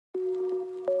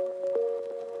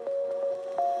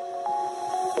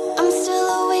still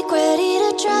awake, ready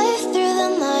to drive through the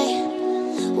night.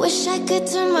 Wish I could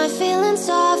turn my feelings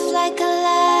off like a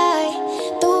light.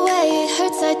 The way it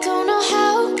hurts, I don't know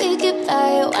how we get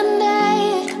by. One day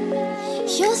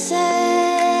you'll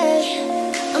say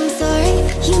I'm sorry,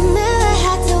 you never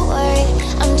had to worry.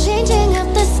 I'm changing up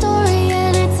the story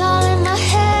and it's all in my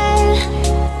head.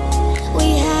 We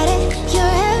had it,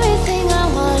 you're everything I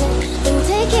wanted. Been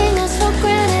taking us for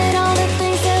granted, all the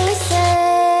things that we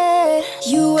said.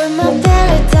 You were my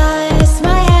paradise,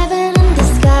 my heaven in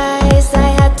disguise. I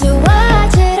had to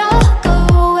watch it all go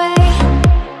away.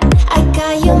 I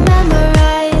got you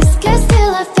memorized, guess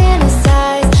still I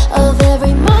fantasize of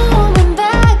every moment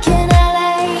back in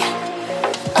LA.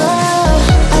 Oh,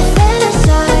 I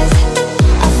fantasize,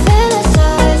 I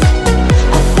fantasize,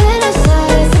 I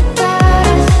fantasize about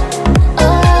us.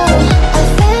 Oh, I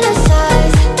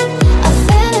fantasize, I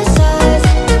fantasize,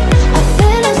 I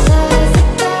fantasize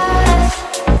about us.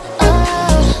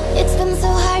 Oh, it's been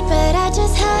so hard, but I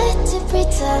just had to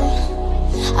pretend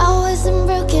I wasn't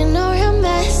broken or a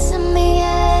mess in the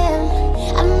end.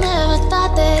 I never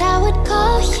thought that I would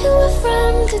call you a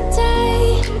friend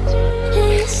today. And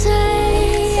you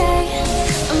say,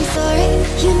 I'm sorry,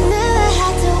 you never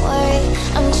had to worry.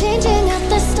 I'm changing up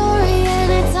the story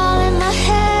and it's all in my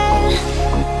head.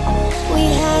 We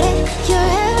had it,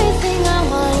 you're everything I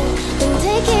wanted. Been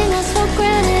taking us for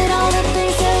granted, all the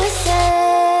things that we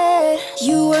said.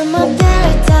 You were my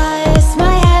paradise,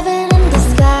 my heaven in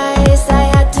disguise. I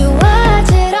had to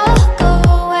watch it all go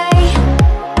away.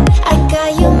 I got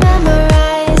you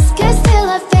memorized, guess still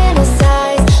I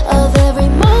fantasize of every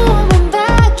moment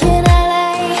back in LA.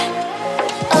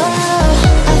 Oh,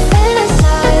 I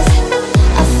fantasize,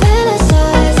 I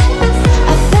fantasize,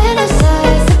 I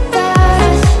fantasize about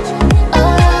us.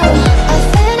 Oh, I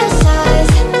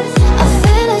fantasize, I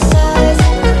fantasize,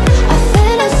 I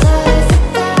fantasize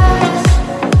about us.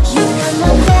 You were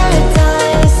my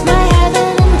paradise, my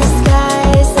heaven in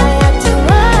disguise. I had to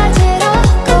watch it all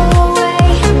go away.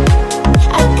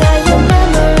 I got you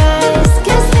memorized,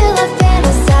 guess still I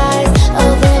fantasize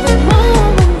of every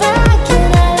moment back in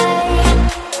LA.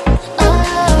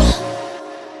 Oh,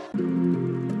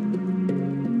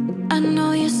 I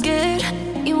know you're scared,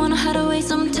 you wanna hide away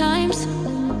sometimes.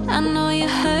 I know you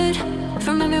hurt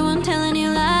from everyone telling you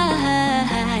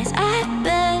lies. I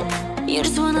bet you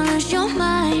just wanna lose your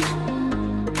mind.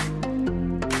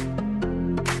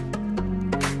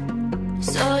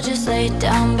 So just lay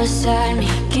down beside me,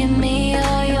 give me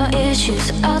all your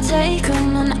issues. I'll take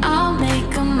them and I'll make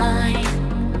them mine.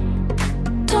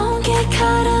 Don't get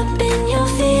caught up in your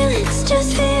feelings,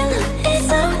 just feel them.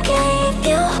 It's okay if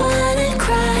you wanna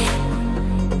cry.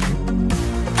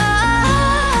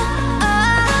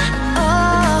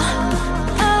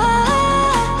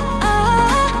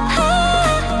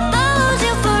 Lose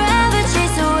you forever,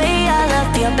 chase away all of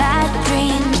your bad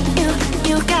dreams.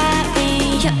 You got me,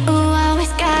 you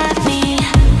always got me.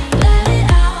 Let it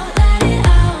out,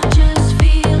 just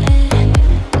feel it.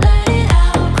 Let it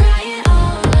out, cry it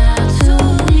all out to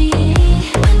me.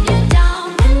 When you're down,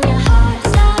 when your heart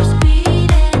stops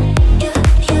beating,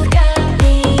 you got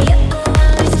me, you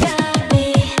always got me.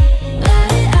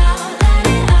 Let it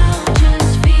out,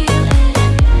 just feel it.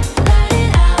 Let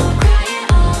it out, cry it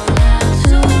all out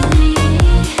to me.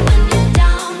 When you're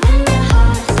down, when your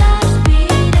heart stops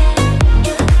beating,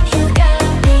 you got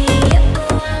me, you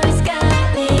always got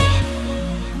me.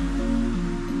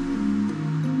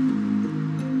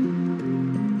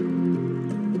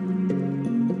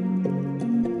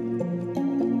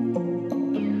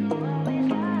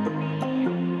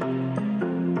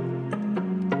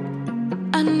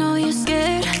 I know you're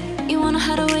scared, you wanna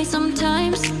hide away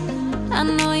sometimes. I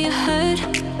know you hurt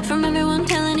from everyone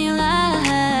telling you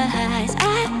lies.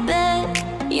 I bet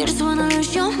you just wanna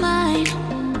lose your mind.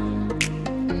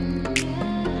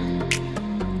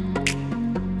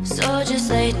 So just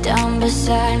lay down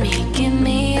beside me, give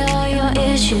me all your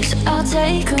issues. I'll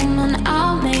take them and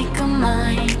I'll make them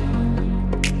mine.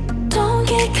 Don't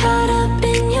get caught up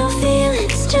in your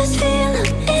feelings, just feel them.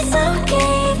 It's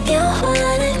okay if you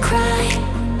wanna cry.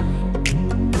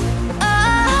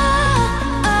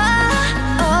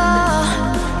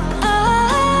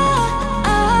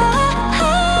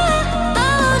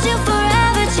 Lose you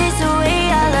forever, chase away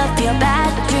all of your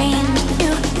bad dreams.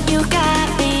 You got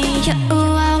me, you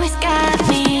always got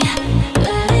me.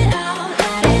 Let it out,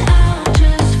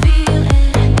 just feel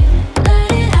it.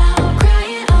 Let it out, cry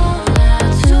it all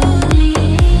out to me.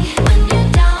 When you're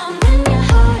down, when your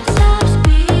heart stops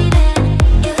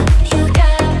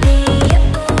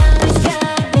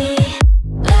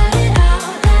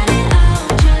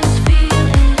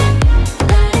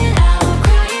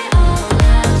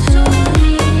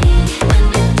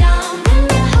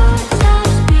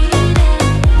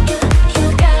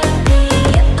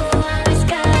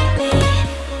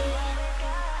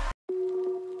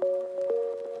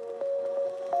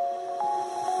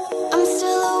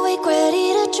awake,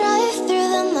 ready to drive through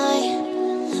the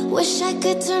night. Wish I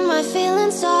could turn my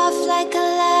feelings off like a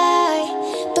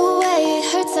lie. The way it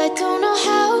hurts, I don't know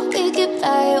how we get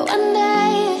by. One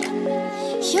day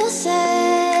you'll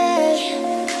say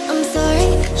I'm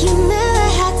sorry, you never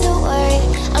had to worry.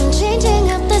 I'm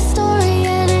changing up the story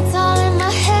and it's all in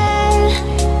my head.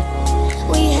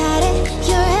 We had it,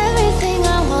 you're everything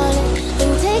I wanted.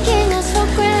 Been taking us for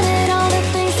granted, all the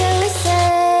things that we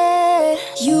said.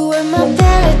 You were my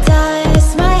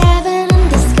paradise, my heaven in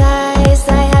disguise.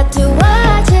 I had to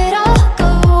watch it all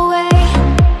go away.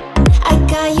 I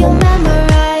got you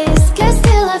memorized, guess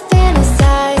still I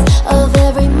fantasize of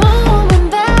every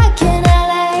moment back in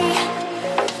LA.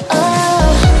 Oh,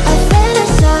 I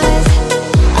fantasize,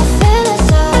 I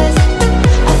fantasize,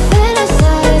 I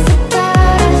fantasize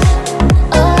about us.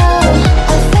 Oh,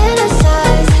 I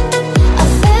fantasize, I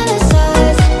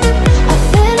fantasize, I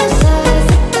fantasize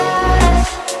about us.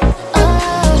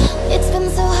 Oh, it's been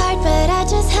so hard, but I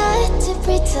just had to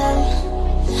pretend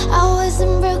I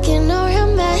wasn't broken or a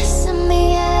mess in the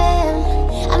end.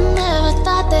 I never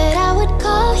thought that I would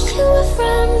call you a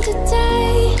friend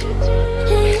today.